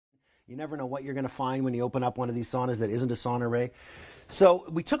You never know what you're going to find when you open up one of these saunas that isn't a SaunaRay. So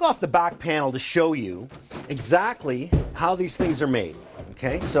we took off the back panel to show you exactly how these things are made.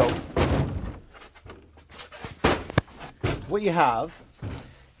 Okay, so what you have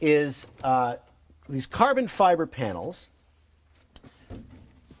is these carbon fiber panels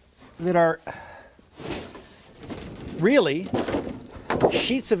that are really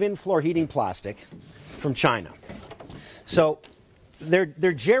sheets of in-floor heating plastic from China. So they're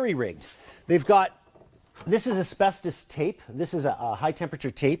jerry-rigged. They've got, this is asbestos tape. This is a high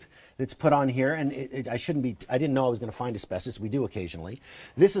temperature tape that's put on here, and I didn't know I was going to find asbestos. We do occasionally.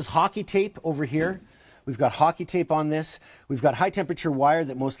 This is hockey tape over here. We've got hockey tape on this. We've got high temperature wire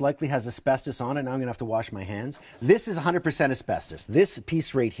that most likely has asbestos on it. Now I'm going to have to wash my hands. This is 100% asbestos. This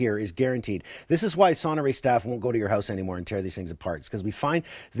piece right here is guaranteed. This is why SaunaRay staff won't go to your house anymore and tear these things apart. It's because we find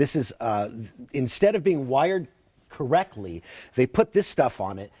this is, instead of being wired correctly, they put this stuff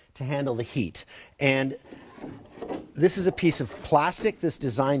on it to handle the heat. And this is a piece of plastic that's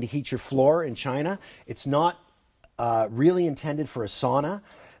designed to heat your floor in China. It's not really intended for a sauna,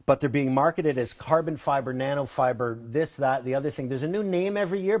 but they're being marketed as carbon fiber, nanofiber, this, that, the other thing. There's a new name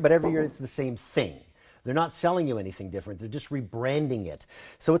every year, but every year it's the same thing. They're not selling you anything different. They're just rebranding it.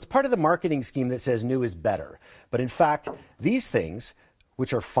 So it's part of the marketing scheme that says new is better. But in fact, these things,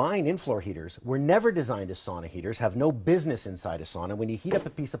 which are fine in-floor heaters, were never designed as sauna heaters, have no business inside a sauna. When you heat up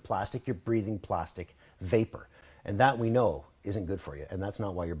a piece of plastic, you're breathing plastic vapor. And that we know isn't good for you. And that's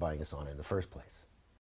not why you're buying a sauna in the first place.